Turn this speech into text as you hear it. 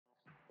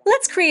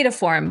Let's create a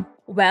form.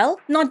 Well,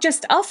 not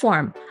just a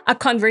form, a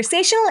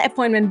conversational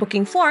appointment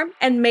booking form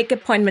and make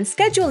appointment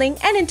scheduling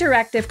an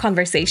interactive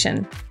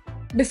conversation.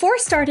 Before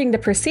starting the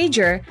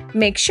procedure,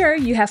 make sure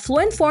you have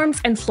Fluent Forms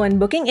and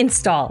FluentBooking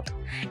installed.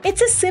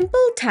 It's a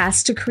simple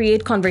task to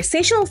create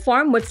conversational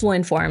form with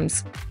Fluent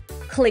Forms.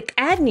 Click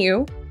Add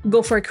New,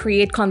 go for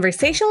Create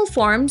Conversational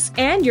Forms,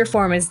 and your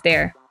form is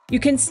there. You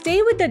can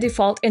stay with the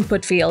default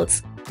input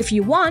fields. If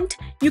you want,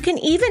 you can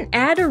even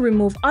add or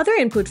remove other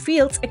input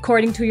fields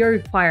according to your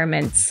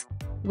requirements.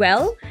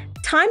 Well,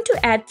 time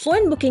to add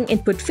FluentBooking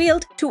input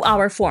field to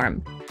our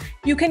form.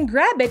 You can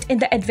grab it in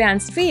the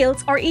advanced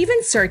fields or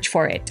even search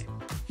for it.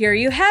 Here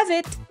you have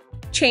it.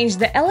 Change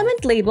the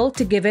element label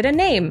to give it a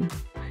name.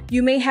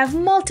 You may have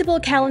multiple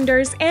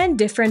calendars and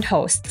different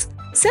hosts.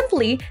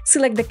 Simply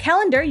select the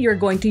calendar you're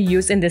going to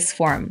use in this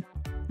form.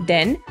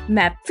 Then,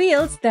 map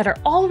fields that are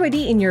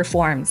already in your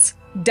forms.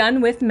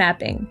 Done with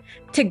mapping.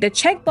 Tick the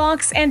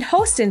checkbox and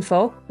host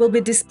info will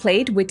be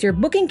displayed with your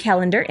booking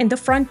calendar in the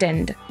front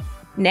end.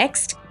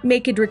 Next,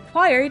 make it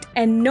required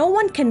and no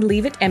one can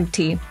leave it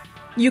empty.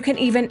 You can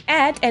even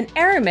add an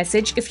error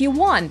message if you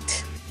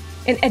want.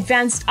 In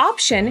Advanced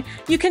option,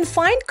 you can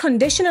find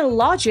conditional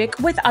logic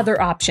with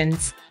other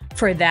options.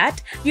 For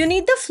that, you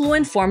need the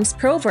Fluent Forms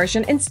Pro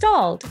version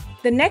installed.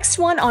 The next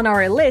one on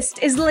our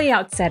list is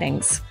Layout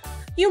settings.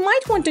 You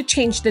might want to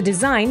change the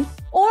design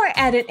or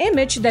add an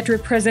image that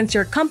represents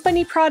your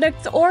company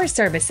products or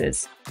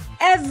services.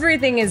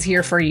 Everything is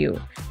here for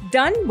you.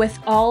 Done with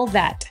all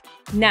that.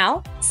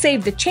 Now,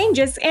 save the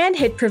changes and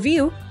hit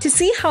Preview to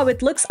see how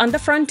it looks on the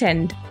front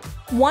end.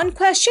 One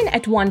question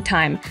at one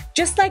time,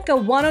 just like a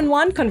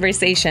one-on-one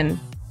conversation.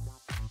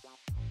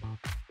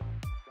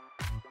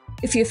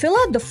 If you fill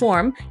out the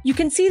form, you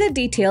can see the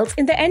details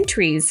in the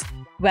entries.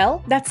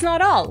 Well, that's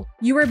not all.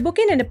 You are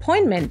booking an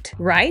appointment,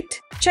 right?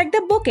 Check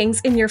the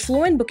bookings in your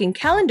Fluent Booking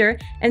calendar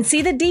and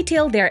see the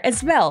detail there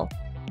as well.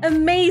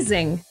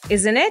 Amazing,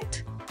 isn't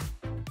it?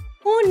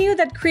 Who knew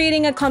that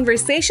creating a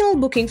conversational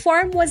booking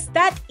form was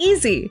that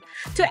easy?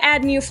 To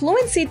add new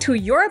fluency to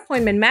your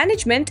appointment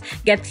management,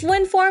 get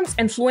Fluent Forms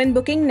and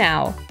FluentBooking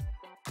now.